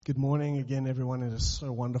Good morning again, everyone. It is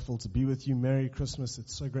so wonderful to be with you. Merry Christmas.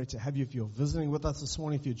 It's so great to have you. If you're visiting with us this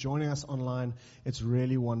morning, if you're joining us online, it's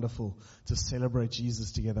really wonderful to celebrate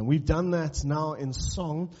Jesus together. And we've done that now in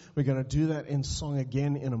song. We're going to do that in song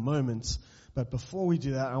again in a moment. But before we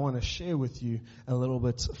do that, I want to share with you a little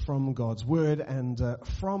bit from God's Word and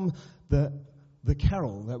from the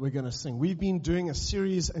carol that we're going to sing. We've been doing a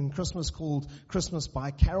series in Christmas called Christmas by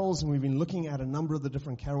Carols, and we've been looking at a number of the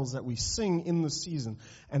different carols that we sing in the season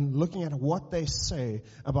and looking at what they say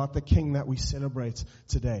about the King that we celebrate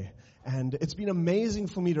today. And it's been amazing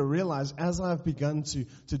for me to realize as I've begun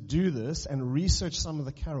to do this and research some of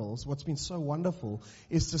the carols, what's been so wonderful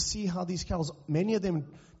is to see how these carols, many of them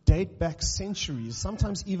date back centuries,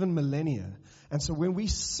 sometimes even millennia. And so when we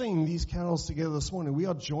sing these carols together this morning, we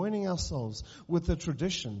are joining ourselves with a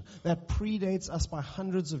tradition that predates us by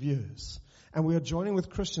hundreds of years. And we are joining with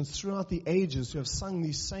Christians throughout the ages who have sung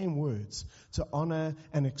these same words to honor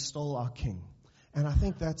and extol our King. And I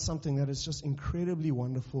think that's something that is just incredibly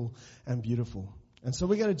wonderful and beautiful. And so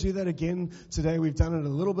we're going to do that again today. We've done it a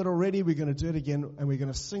little bit already. We're going to do it again, and we're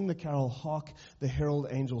going to sing the carol, Hark the Herald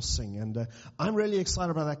Angels Sing. And I'm really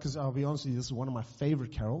excited about that because I'll be honest with you, this is one of my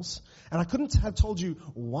favorite carols. And I couldn't have told you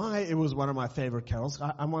why it was one of my favorite carols.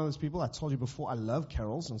 I'm one of those people, I told you before, I love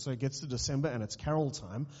carols. And so it gets to December, and it's carol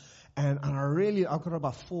time. And I've got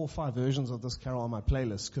about 4 or 5 versions of this carol on my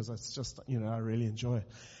playlist because it's just, I really enjoy it.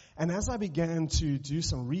 And as I began to do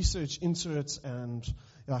some research into it and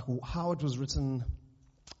like how it was written,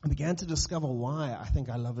 I began to discover why I think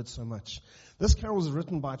I love it so much. This carol was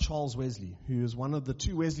written by Charles Wesley, who is one of the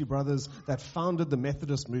 2 Wesley brothers that founded the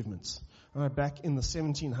Methodist movement, right, back in the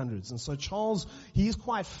 1700s. And so Charles, he's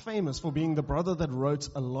quite famous for being the brother that wrote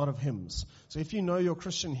a lot of hymns. So if you know your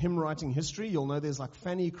Christian hymn writing history, you'll know there's like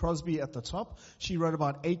Fanny Crosby at the top. She wrote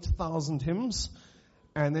about 8,000 hymns.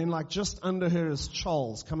 And then like just under her is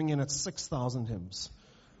Charles, coming in at 6,000 hymns.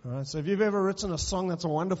 All right, so if you've ever written a song that's a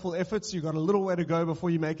wonderful effort, you've got a little way to go before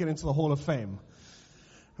you make it into the Hall of Fame.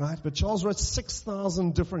 Right, but Charles wrote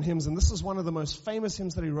 6,000 different hymns, and this is one of the most famous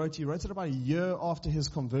hymns that he wrote. He wrote it about a year after his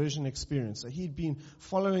conversion experience. So he'd been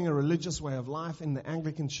following a religious way of life in the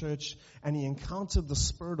Anglican church, and he encountered the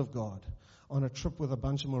Spirit of God on a trip with a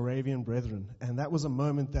bunch of Moravian brethren. And that was a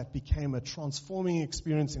moment that became a transforming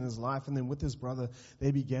experience in his life. And then with his brother,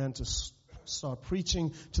 they began to start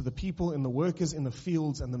preaching to the people and the workers in the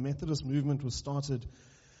fields, and the Methodist movement was started.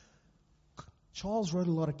 Charles wrote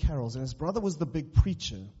a lot of carols, and his brother was the big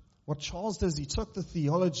preacher. What Charles does, he took the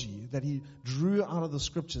theology that he drew out of the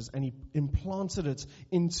scriptures and he implanted it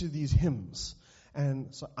into these hymns.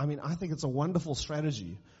 And so, I think it's a wonderful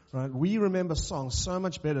strategy. Right? We remember songs so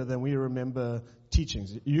much better than we remember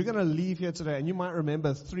teachings. You're going to leave here today and you might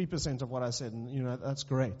remember 3% of what I said, and that's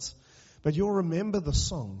great. But you'll remember the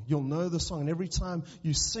song. You'll know the song. And every time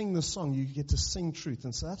you sing the song, you get to sing truth.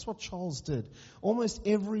 And so that's what Charles did. Almost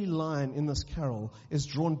every line in this carol is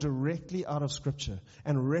drawn directly out of Scripture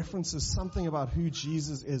and references something about who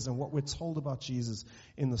Jesus is and what we're told about Jesus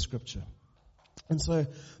in the Scripture. And so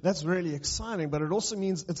that's really exciting, but it also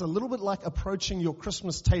means it's a little bit like approaching your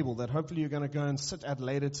Christmas table that hopefully you're going to go and sit at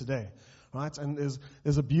later today, right? And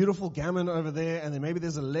there's a beautiful gammon over there, and then maybe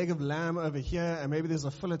there's a leg of lamb over here, and maybe there's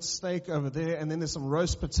a fillet steak over there, and then there's some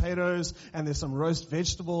roast potatoes, and there's some roast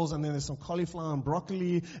vegetables, and then there's some cauliflower and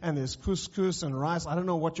broccoli, and there's couscous and rice. I don't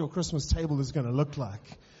know what your Christmas table is going to look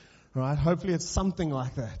like. Right? Hopefully it's something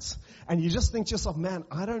like that. And you just think to yourself, man,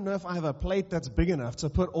 I don't know if I have a plate that's big enough to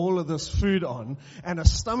put all of this food on and a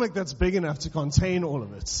stomach that's big enough to contain all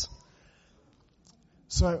of it.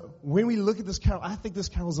 So when we look at this carol, I think this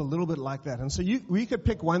carol's a little bit like that. And so we could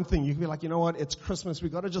pick one thing. You could be like, you know what, it's Christmas. We've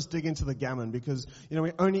got to just dig into the gammon because,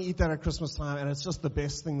 we only eat that at Christmas time and it's just the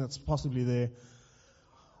best thing that's possibly there.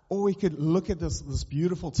 Or we could look at this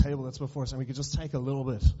beautiful table that's before us and we could just take a little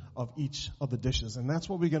bit of each of the dishes. And that's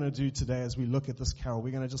what we're going to do today as we look at this carol.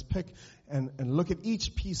 We're going to just pick and look at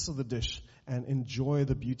each piece of the dish and enjoy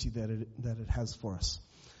the beauty that it has for us.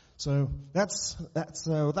 So that's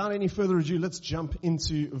without any further ado, let's jump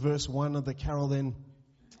into verse 1 of the carol then.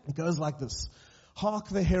 It goes like this. Hark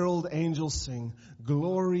the herald angels sing,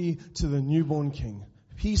 glory to the newborn King.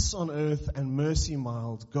 Peace on earth and mercy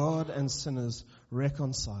mild, God and sinners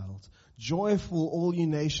reconciled. Joyful all you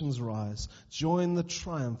nations rise, join the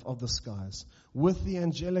triumph of the skies. With the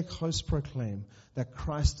angelic host proclaim that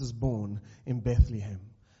Christ is born in Bethlehem.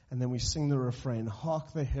 And then we sing the refrain,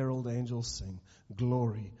 hark the herald angels sing,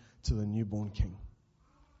 glory to the newborn King.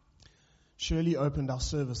 Shirley opened our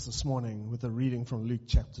service this morning with a reading from Luke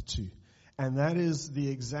chapter 2. And that is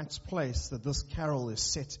the exact place that this carol is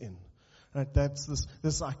set in. Right, that's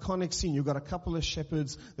this iconic scene. You've got a couple of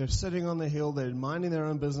shepherds. They're sitting on the hill. They're minding their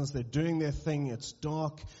own business. They're doing their thing. It's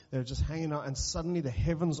dark. They're just hanging out. And suddenly the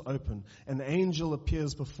heavens open. An angel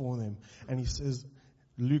appears before them. And he says,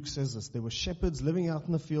 Luke says this, there were shepherds living out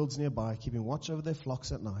in the fields nearby, keeping watch over their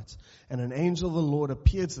flocks at night. And an angel of the Lord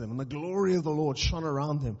appeared to them, and the glory of the Lord shone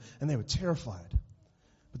around them. And they were terrified.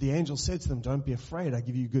 But the angel said to them, don't be afraid. I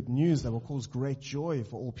give you good news that will cause great joy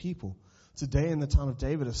for all people. Today in the town of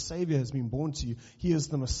David, a Savior has been born to you. He is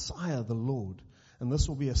the Messiah, the Lord. And this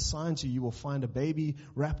will be a sign to you. You will find a baby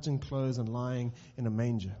wrapped in clothes and lying in a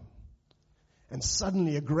manger. And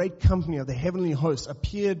suddenly a great company of the heavenly host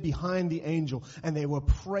appeared behind the angel, and they were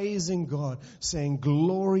praising God, saying,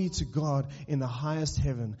 glory to God in the highest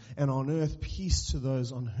heaven, and on earth peace to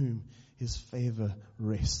those on whom his favor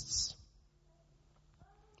rests.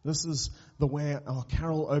 This is the way our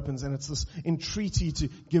carol opens, and it's this entreaty to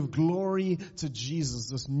give glory to Jesus,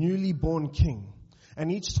 this newly born King.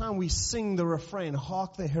 And each time we sing the refrain,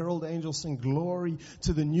 hark the herald angels sing glory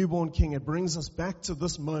to the newborn King, it brings us back to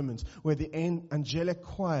this moment where the angelic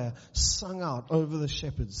choir sung out over the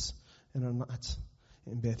shepherds in a night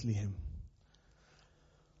in Bethlehem.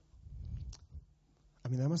 I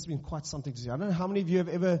mean, that must have been quite something to see. I don't know how many of you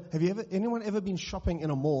have anyone ever been shopping in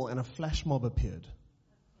a mall and a flash mob appeared?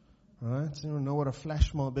 Right? Does anyone know what a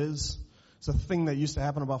flash mob is? It's a thing that used to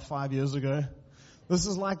happen about 5 years ago. This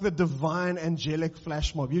is like the divine angelic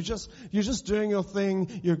flash mob. You're just doing your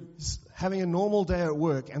thing. You're having a normal day at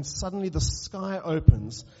work, and suddenly the sky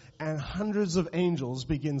opens and hundreds of angels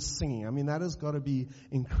begin singing. I mean, that has got to be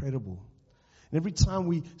incredible. And every time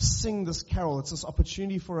we sing this carol, it's this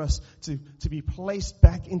opportunity for us to be placed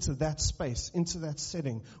back into that space, into that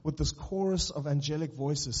setting, with this chorus of angelic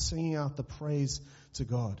voices singing out the praise to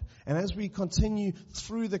God. And as we continue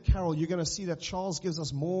through the carol, you're going to see that Charles gives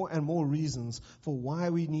us more and more reasons for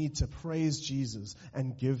why we need to praise Jesus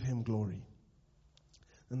and give him glory.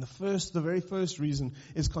 And the very first reason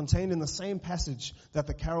is contained in the same passage that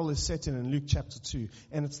the carol is set in Luke chapter 2.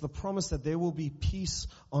 And it's the promise that there will be peace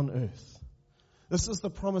on earth. This is the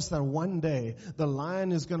promise that one day the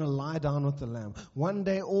lion is going to lie down with the lamb. One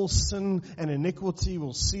day all sin and iniquity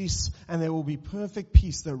will cease, and there will be perfect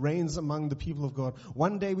peace that reigns among the people of God.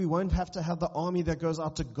 One day we won't have to have the army that goes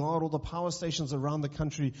out to guard all the power stations around the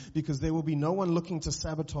country, because there will be no one looking to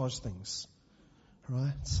sabotage things.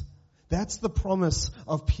 Right? That's the promise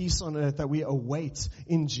of peace on earth that we await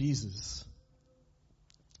in Jesus.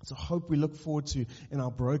 It's a hope we look forward to in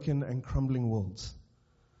our broken and crumbling world.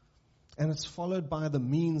 And it's followed by the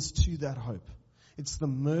means to that hope. It's the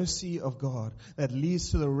mercy of God that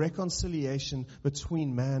leads to the reconciliation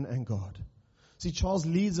between man and God. See, Charles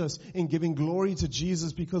leads us in giving glory to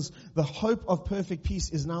Jesus because the hope of perfect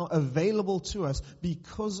peace is now available to us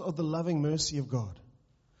because of the loving mercy of God.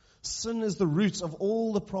 Sin is the root of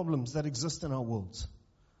all the problems that exist in our world.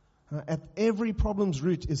 At every problem's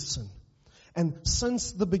root is sin. And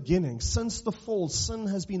since the beginning, since the fall, sin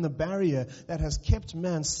has been the barrier that has kept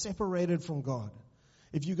man separated from God.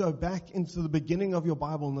 If you go back into the beginning of your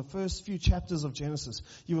Bible, in the first few chapters of Genesis,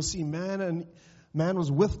 you will see man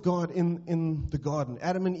was with God in the garden.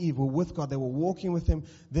 Adam and Eve were with God. They were walking with him.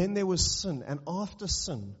 Then there was sin. And after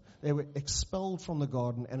sin, they were expelled from the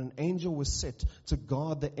garden, and an angel was set to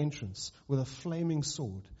guard the entrance with a flaming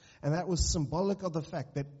sword. And that was symbolic of the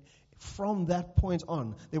fact that from that point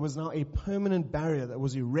on, there was now a permanent barrier that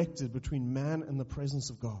was erected between man and the presence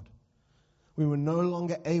of God. We were no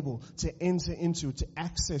longer able to enter into, to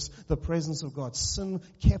access the presence of God. Sin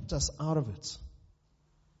kept us out of it.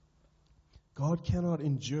 God cannot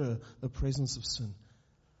endure the presence of sin.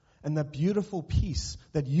 And that beautiful peace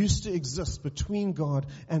that used to exist between God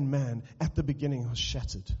and man at the beginning was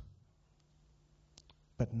shattered.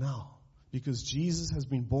 But now, because Jesus has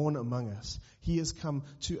been born among us, he has come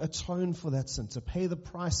to atone for that sin, to pay the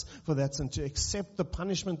price for that sin, to accept the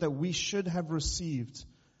punishment that we should have received,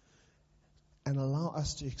 and allow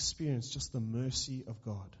us to experience just the mercy of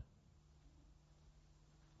God.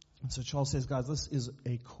 And so Charles says, guys, this is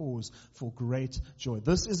a cause for great joy.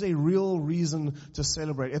 This is a real reason to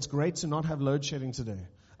celebrate. It's great to not have load shedding today.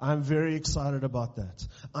 I'm very excited about that.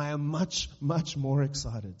 I am much, much more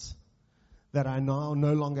excited that I now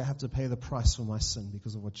no longer have to pay the price for my sin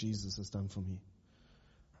because of what Jesus has done for me.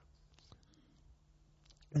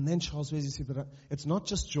 And then Charles Wesley said that it's not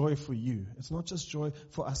just joy for you. It's not just joy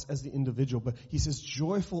for us as the individual, but he says,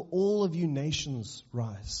 joy for all of you nations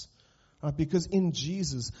rise. Right? Because in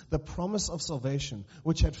Jesus, the promise of salvation,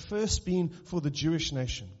 which had first been for the Jewish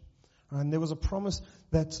nation, right? And there was a promise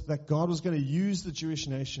that God was going to use the Jewish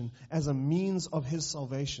nation as a means of his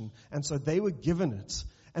salvation. And so they were given it.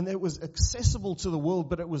 And it was accessible to the world,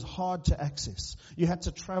 but it was hard to access. You had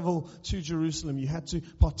to travel to Jerusalem. You had to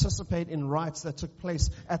participate in rites that took place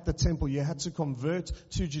at the temple. You had to convert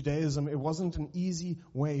to Judaism. It wasn't an easy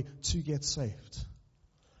way to get saved.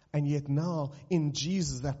 And yet now, in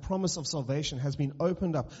Jesus, that promise of salvation has been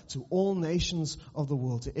opened up to all nations of the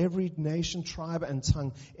world, to every nation, tribe, and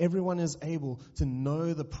tongue. Everyone is able to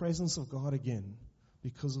know the presence of God again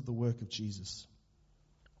because of the work of Jesus.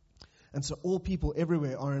 And so all people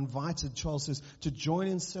everywhere are invited, Charles says, to join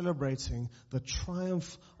in celebrating the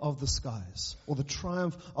triumph of the skies, or the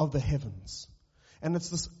triumph of the heavens. And it's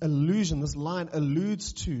this allusion, this line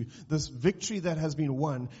alludes to this victory that has been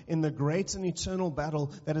won in the great and eternal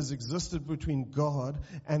battle that has existed between God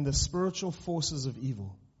and the spiritual forces of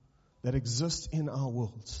evil that exist in our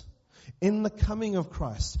world. In the coming of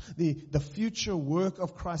Christ, the future work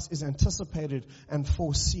of Christ is anticipated and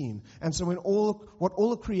foreseen. And so what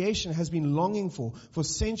all of creation has been longing for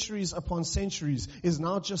centuries upon centuries, is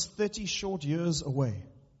now just 30 short years away.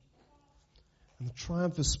 And the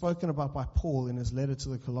triumph is spoken about by Paul in his letter to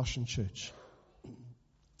the Colossian church.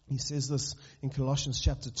 He says this in Colossians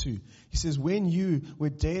chapter 2. He says, when you were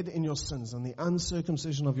dead in your sins and the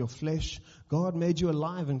uncircumcision of your flesh, God made you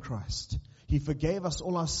alive in Christ. He forgave us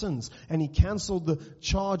all our sins, and He canceled the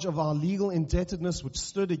charge of our legal indebtedness which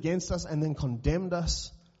stood against us and then condemned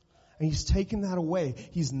us. And He's taken that away.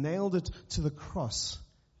 He's nailed it to the cross.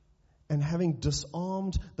 And having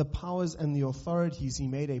disarmed the powers and the authorities, He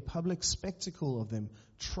made a public spectacle of them,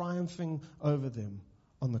 triumphing over them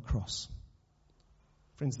on the cross.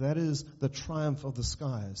 Friends, that is the triumph of the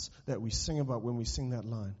skies that we sing about when we sing that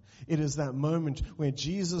line. It is that moment where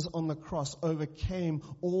Jesus on the cross overcame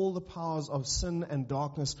all the powers of sin and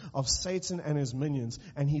darkness, of Satan and his minions,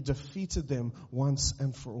 and He defeated them once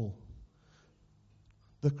and for all.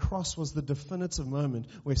 The cross was the definitive moment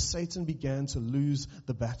where Satan began to lose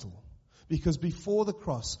the battle. Because before the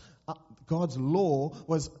cross, God's law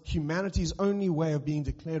was humanity's only way of being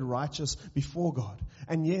declared righteous before God.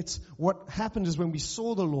 And yet, what happened is when we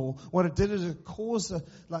saw the law, what it did is it caused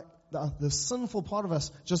the sinful part of us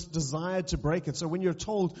just desired to break it. So when you're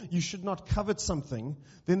told you should not covet something,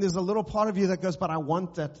 then there's a little part of you that goes, but I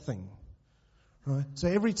want that thing. Right? So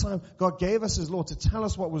every time God gave us His law to tell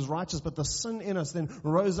us what was righteous, but the sin in us then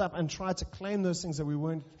rose up and tried to claim those things that we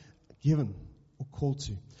weren't given or called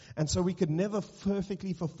to. And so we could never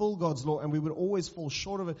perfectly fulfill God's law, and we would always fall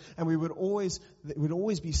short of it, and there would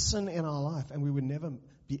always be sin in our life, and we would never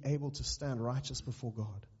be able to stand righteous before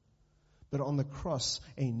God. But on the cross,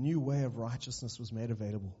 a new way of righteousness was made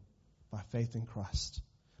available by faith in Christ.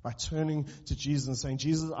 By turning to Jesus and saying,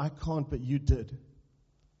 Jesus, I can't, but You did.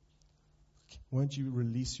 Won't You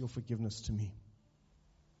release Your forgiveness to me?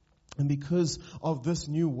 And because of this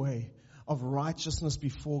new way of righteousness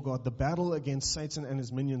before God, the battle against Satan and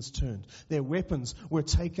his minions turned. Their weapons were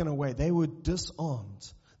taken away. They were disarmed.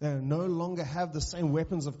 They no longer have the same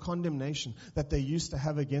weapons of condemnation that they used to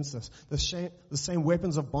have against us. The same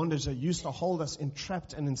weapons of bondage that used to hold us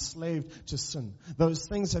entrapped and enslaved to sin. Those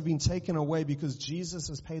things have been taken away because Jesus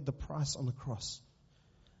has paid the price on the cross.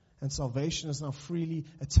 And salvation is now freely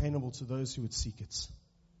attainable to those who would seek it.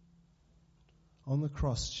 On the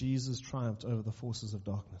cross, Jesus triumphed over the forces of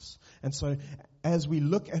darkness. And so, as we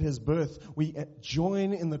look at His birth, we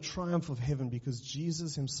join in the triumph of heaven because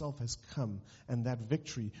Jesus Himself has come, and that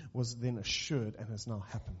victory was then assured and has now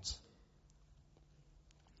happened.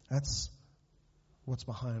 That's what's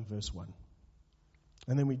behind verse 1.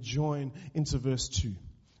 And then we join into verse 2.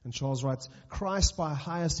 And Charles writes, Christ by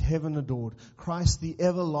highest heaven adored, Christ the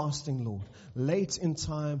everlasting Lord, late in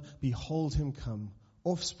time, behold Him come.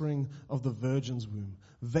 Offspring of the Virgin's womb,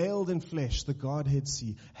 veiled in flesh, the Godhead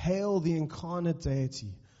see. Hail the incarnate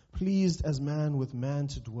deity, pleased as man with man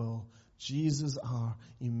to dwell. Jesus our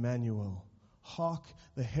Emmanuel. Hark,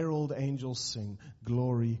 the herald angels sing,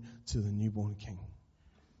 glory to the newborn King.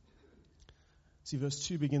 See, verse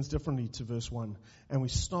 2 begins differently to verse 1. And we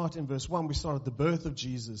start in verse 1, we start at the birth of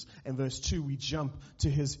Jesus. And verse 2, we jump to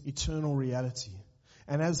His eternal reality.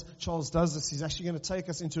 And as Charles does this, he's actually going to take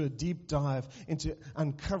us into a deep dive into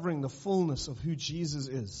uncovering the fullness of who Jesus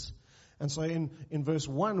is. And so in verse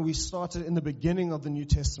 1, we started in the beginning of the New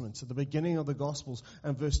Testament, to the beginning of the Gospels.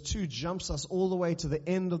 And verse 2 jumps us all the way to the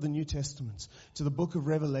end of the New Testament, to the book of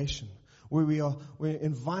Revelation, where we're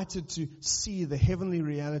invited to see the heavenly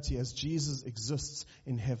reality as Jesus exists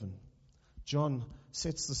in heaven. John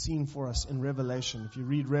sets the scene for us in Revelation. If you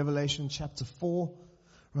read Revelation chapter 4,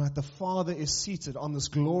 Right? The Father is seated on this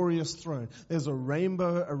glorious throne. There's a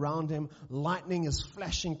rainbow around him. Lightning is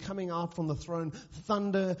flashing, coming out from the throne.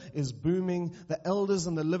 Thunder is booming. The elders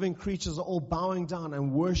and the living creatures are all bowing down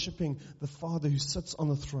and worshiping the Father who sits on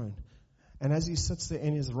the throne. And as he sits there,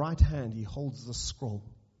 in his right hand, he holds the scroll.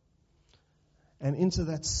 And into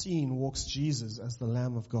that scene walks Jesus as the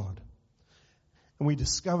Lamb of God. And we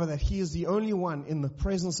discover that he is the only one in the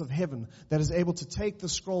presence of heaven that is able to take the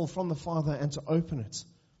scroll from the Father and to open it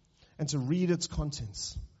and to read its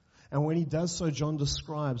contents. And when he does so, John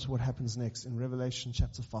describes what happens next in Revelation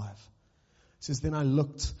chapter 5. It says, "Then I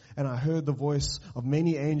looked and I heard the voice of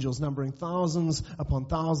many angels, numbering thousands upon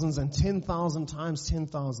thousands and 10,000 times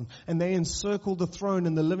 10,000. And they encircled the throne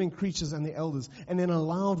and the living creatures and the elders. And in a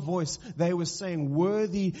loud voice they were saying,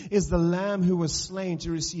 'Worthy is the Lamb who was slain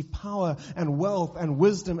to receive power and wealth and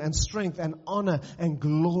wisdom and strength and honor and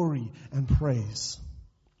glory and praise.'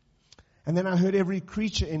 And then I heard every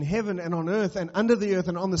creature in heaven and on earth and under the earth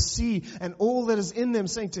and on the sea and all that is in them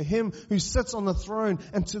saying, 'To him who sits on the throne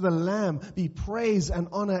and to the Lamb be praise and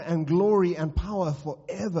honor and glory and power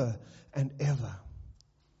forever and ever.'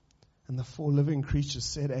 And the 4 living creatures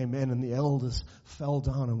said, 'Amen.' And the elders fell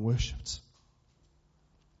down and worshipped."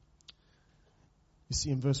 You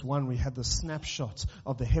see, in verse 1, we had the snapshot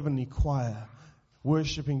of the heavenly choir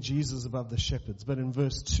worshipping Jesus above the shepherds. But in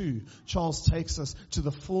verse 2, Charles takes us to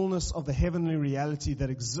the fullness of the heavenly reality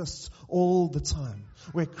that exists all the time,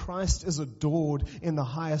 where Christ is adored in the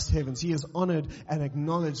highest heavens. He is honored and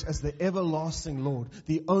acknowledged as the everlasting Lord,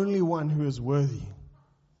 the only one who is worthy.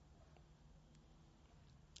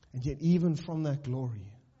 And yet even from that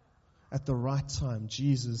glory, at the right time,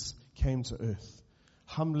 Jesus came to earth,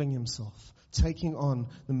 humbling himself, taking on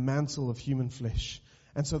the mantle of human flesh.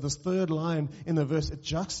 And so this third line in the verse, it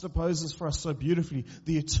juxtaposes for us so beautifully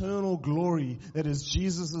the eternal glory that is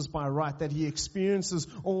Jesus' by right, that he experiences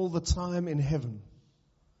all the time in heaven,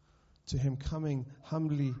 to him coming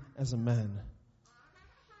humbly as a man.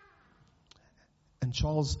 And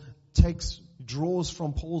Charles draws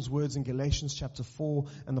from Paul's words in Galatians chapter 4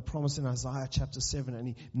 and the promise in Isaiah chapter 7, and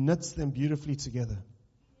he knits them beautifully together.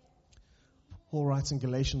 Paul writes in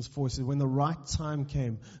Galatians 4, he says, "When the right time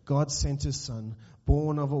came, God sent his son,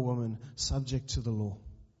 born of a woman, subject to the law."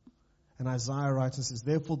 And Isaiah writes and says,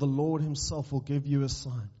 "Therefore the Lord himself will give you a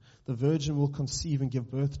sign. The virgin will conceive and give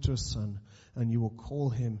birth to a son, and you will call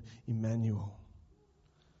him Emmanuel."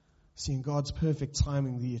 See, in God's perfect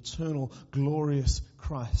timing, the eternal, glorious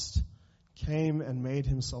Christ came and made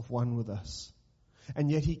himself one with us. And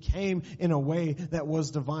yet he came in a way that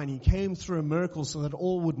was divine. He came through a miracle so that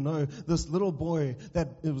all would know this little boy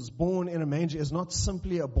that was born in a manger is not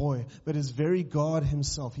simply a boy, but is very God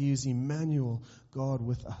himself. He is Emmanuel, God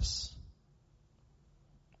with us.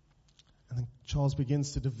 And then Charles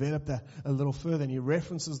begins to develop that a little further, and he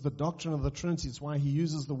references the doctrine of the Trinity. It's why he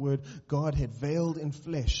uses the word Godhead, veiled in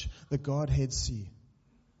flesh, the Godhead see.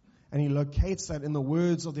 And he locates that in the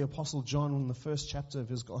words of the Apostle John in the first chapter of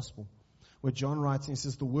his gospel, where John writes and he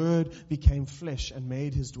says, "The Word became flesh and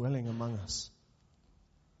made his dwelling among us."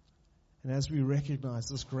 And as we recognize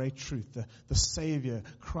this great truth, the Savior,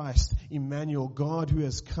 Christ, Emmanuel, God who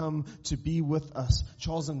has come to be with us,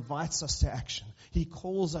 Charles invites us to action. He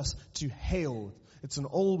calls us to hail. It's an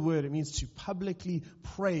old word. It means to publicly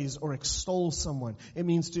praise or extol someone. It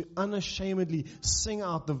means to unashamedly sing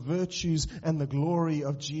out the virtues and the glory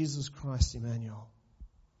of Jesus Christ, Emmanuel.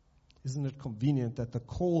 Isn't it convenient that the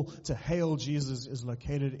call to hail Jesus is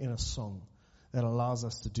located in a song that allows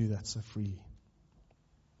us to do that so freely?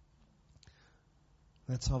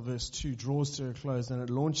 That's how verse 2 draws to a close, and it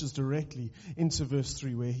launches directly into verse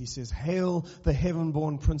 3, where he says, "Hail the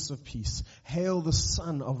heaven-born Prince of Peace. Hail the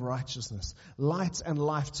Son of Righteousness. Light and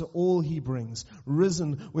life to all he brings.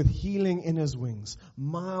 Risen with healing in his wings.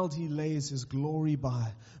 Mild he lays his glory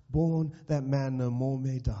by. Born that man no more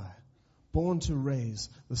may die. Born to raise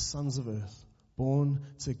the sons of earth, born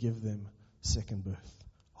to give them second birth.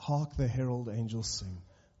 Hark the herald angels sing,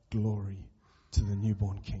 glory to the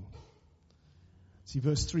newborn King." See,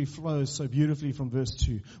 verse 3 flows so beautifully from verse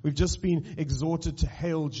 2. We've just been exhorted to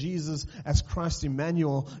hail Jesus as Christ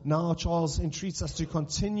Emmanuel. Now Charles entreats us to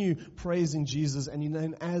continue praising Jesus, and he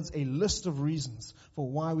then adds a list of reasons for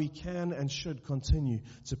why we can and should continue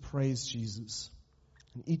to praise Jesus.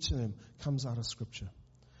 And each of them comes out of Scripture.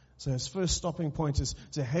 So his first stopping point is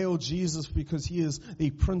to hail Jesus because he is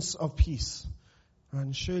the Prince of Peace.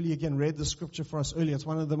 And Shirley again read the scripture for us earlier. It's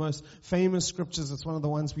one of the most famous scriptures. It's one of the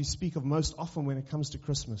ones we speak of most often when it comes to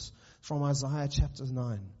Christmas. From Isaiah chapter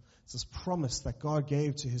 9. It's this promise that God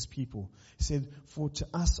gave to his people. He said, "For to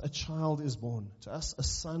us a child is born, to us a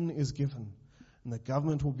son is given, And the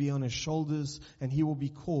government will be on his shoulders, and he will be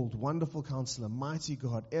called Wonderful Counselor, Mighty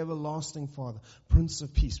God, Everlasting Father, Prince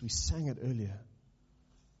of Peace. We sang it earlier.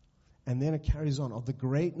 And then it carries on. Of the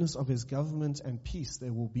greatness of his government and peace,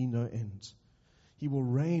 there will be no end. He will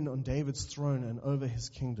reign on David's throne and over his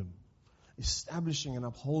kingdom, establishing and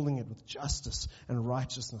upholding it with justice and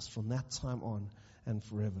righteousness from that time on and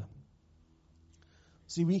forever.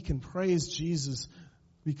 See, we can praise Jesus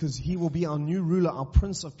because he will be our new ruler, our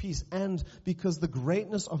Prince of Peace, and because the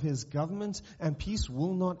greatness of his government and peace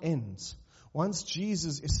will not end. Once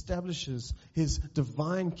Jesus establishes his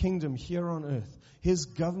divine kingdom here on earth, his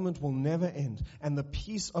government will never end, and the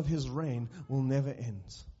peace of his reign will never end.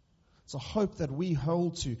 It's a hope that we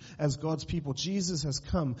hold to as God's people. Jesus has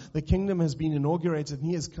come, the kingdom has been inaugurated, and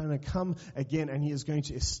he is going to come again, and he is going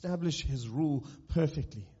to establish his rule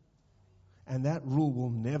perfectly. And that rule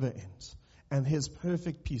will never end. And his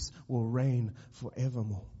perfect peace will reign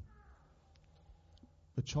forevermore.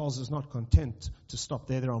 But Charles is not content to stop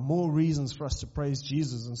there. There are more reasons for us to praise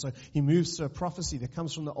Jesus. And so he moves to a prophecy that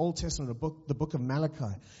comes from the Old Testament, the book of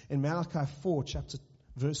Malachi. In Malachi 4,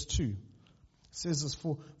 verse 2, it says this,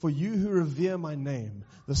 For you who revere my name,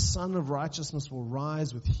 the Son of Righteousness will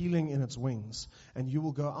rise with healing in its wings, and you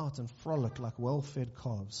will go out and frolic like well-fed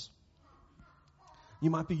calves. You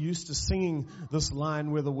might be used to singing this line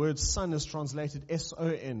where the word son is translated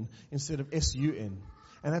S-O-N instead of S-U-N.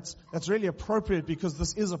 And that's really appropriate because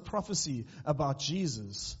this is a prophecy about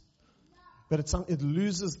Jesus. But it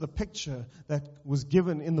loses the picture that was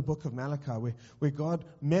given in the book of Malachi where God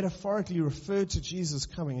metaphorically referred to Jesus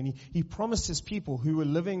coming. And he promised his people who were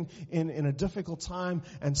living in a difficult time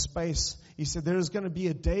and space. He said there is going to be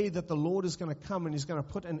a day that the Lord is going to come and he's going to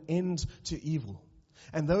put an end to evil.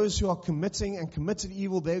 And those who are committing and committed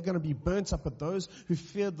evil, they're going to be burnt up. But those who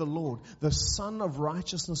feared the Lord, the Son of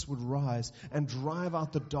Righteousness would rise and drive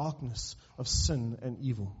out the darkness of sin and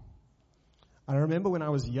evil. I remember when I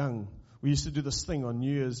was young, we used to do this thing on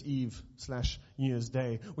New Year's Eve / New Year's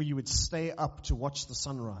Day where you would stay up to watch the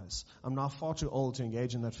sunrise. I'm now far too old to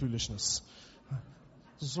engage in that foolishness.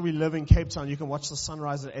 So we live in Cape Town. You can watch the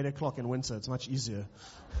sunrise at 8 o'clock in winter. It's much easier.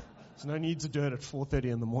 There's no need to do it at 4:30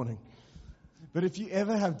 in the morning. But if you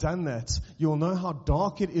ever have done that, you'll know how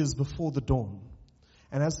dark it is before the dawn.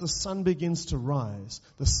 And as the sun begins to rise,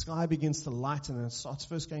 the sky begins to lighten, and it starts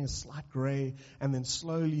first going a slight gray, and then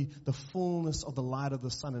slowly the fullness of the light of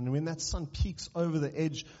the sun. And when that sun peaks over the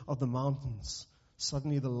edge of the mountains,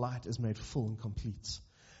 suddenly the light is made full and complete.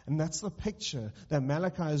 And that's the picture that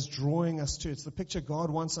Malachi is drawing us to. It's the picture God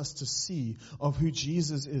wants us to see of who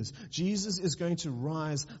Jesus is. Jesus is going to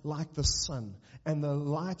rise like the sun, and the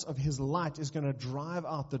light of his light is going to drive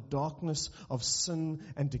out the darkness of sin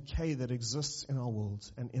and decay that exists in our world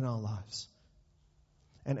and in our lives.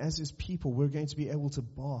 And as his people, we're going to be able to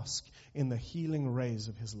bask in the healing rays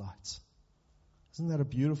of his light. Isn't that a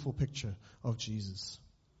beautiful picture of Jesus?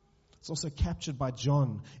 It's also captured by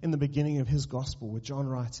John in the beginning of his gospel, where John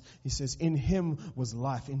writes, he says, in him was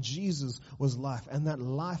life, in Jesus was life, and that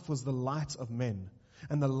life was the light of men.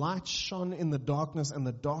 And the light shone in the darkness, and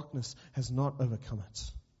the darkness has not overcome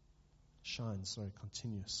it.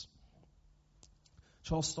 Continuous.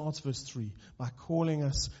 Charles starts verse 3 by calling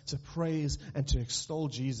us to praise and to extol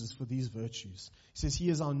Jesus for these virtues. He says he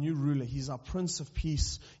is our new ruler, he's our Prince of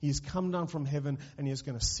Peace, he has come down from heaven, and he is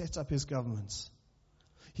going to set up his government.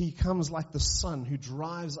 He comes like the sun who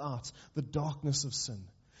drives out the darkness of sin.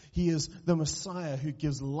 He is the Messiah who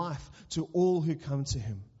gives life to all who come to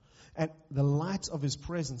him. And the light of his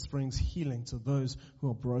presence brings healing to those who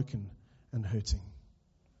are broken and hurting.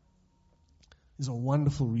 These are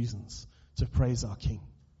wonderful reasons to praise our King.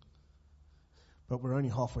 But we're only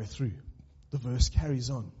halfway through. The verse carries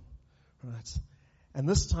on. Right? And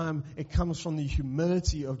this time it comes from the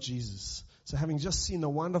humility of Jesus. So having just seen the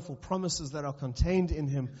wonderful promises that are contained in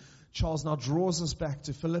him, Charles now draws us back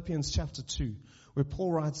to Philippians chapter 2, where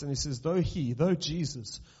Paul writes and he says, though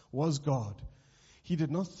Jesus was God, he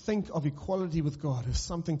did not think of equality with God as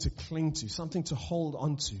something to cling to, something to hold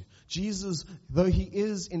on to. Jesus, though he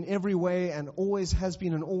is in every way and always has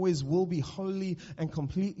been and always will be holy and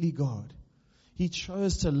completely God, he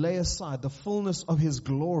chose to lay aside the fullness of his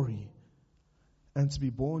glory and to be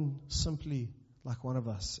born simply like one of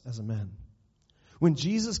us as a man. When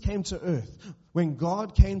Jesus came to earth, when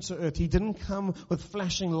God came to earth, he didn't come with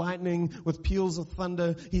flashing lightning, with peals of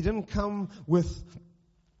thunder. He didn't come with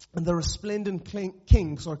the resplendent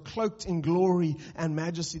king, so cloaked in glory and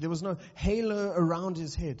majesty. There was no halo around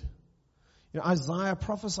his head. Isaiah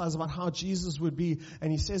prophesies about how Jesus would be,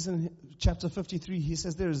 and he says in chapter 53, he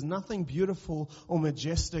says there is nothing beautiful or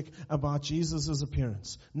majestic about Jesus'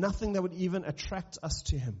 appearance. Nothing that would even attract us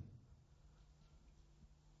to him.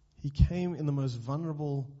 He came in the most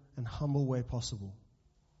vulnerable and humble way possible.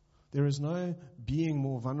 There is no being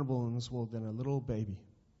more vulnerable in this world than a little baby.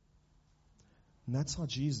 And that's how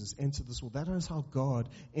Jesus entered this world. That is how God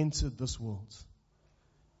entered this world.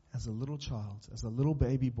 As a little child, as a little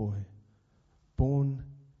baby boy, born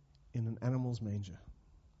in an animal's manger.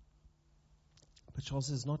 But Charles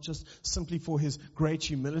says not just simply for his great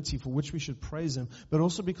humility, for which we should praise him, but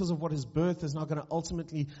also because of what his birth is now going to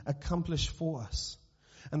ultimately accomplish for us.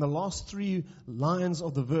 And the last 3 lines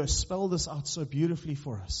of the verse spell this out so beautifully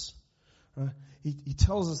for us. He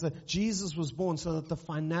tells us that Jesus was born so that the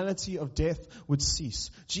finality of death would cease.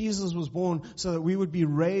 Jesus was born so that we would be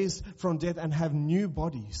raised from death and have new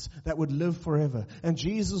bodies that would live forever. And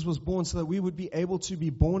Jesus was born so that we would be able to be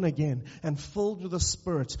born again and filled with the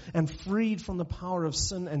Spirit and freed from the power of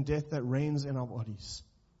sin and death that reigns in our bodies.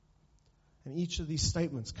 And each of these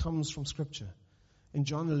statements comes from Scripture. In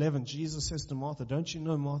John 11, Jesus says to Martha, "Don't you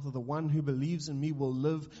know, Martha, the one who believes in me will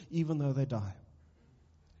live even though they die."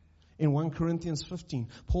 In 1 Corinthians 15,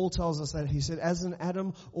 Paul tells us that he said, as in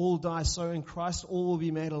Adam all die, so in Christ all will be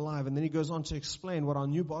made alive. And then he goes on to explain what our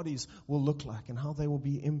new bodies will look like and how they will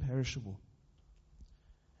be imperishable.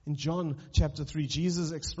 In John chapter 3,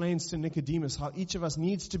 Jesus explains to Nicodemus how each of us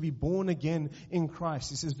needs to be born again in Christ.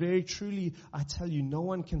 He says, "Very truly, I tell you, no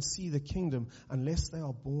one can see the kingdom unless they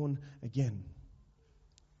are born again."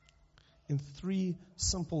 In 3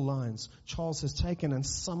 simple lines, Charles has taken and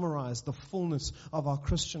summarized the fullness of our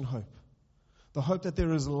Christian hope. The hope that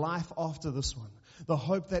there is life after this one. The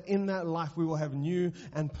hope that in that life we will have new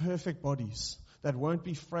and perfect bodies that won't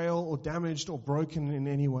be frail or damaged or broken in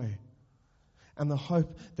any way. And the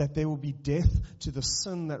hope that there will be death to the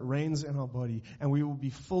sin that reigns in our body and we will be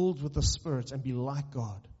filled with the Spirit and be like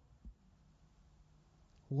God.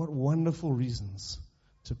 What wonderful reasons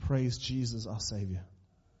to praise Jesus our Savior.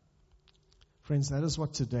 Friends, that is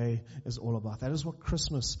what today is all about. That is what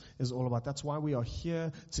Christmas is all about. That's why we are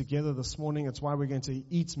here together this morning. It's why we're going to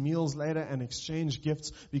eat meals later and exchange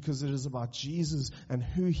gifts, because it is about Jesus and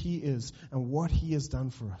who He is and what He has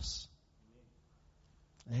done for us.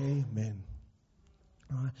 Amen.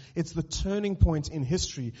 It's the turning point in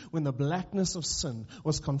history when the blackness of sin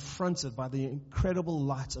was confronted by the incredible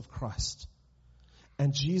light of Christ.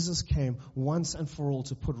 And Jesus came once and for all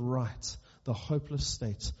to put right the hopeless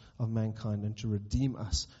state of mankind and to redeem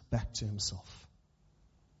us back to Himself.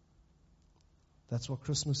 That's what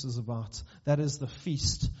Christmas is about. That is the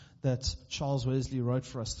feast that Charles Wesley wrote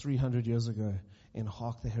for us 300 years ago in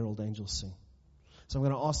Hark the Herald Angels Sing. So I'm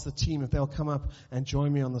going to ask the team if they'll come up and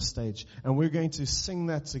join me on the stage. And we're going to sing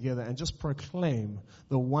that together and just proclaim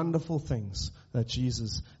the wonderful things that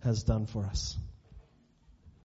Jesus has done for us.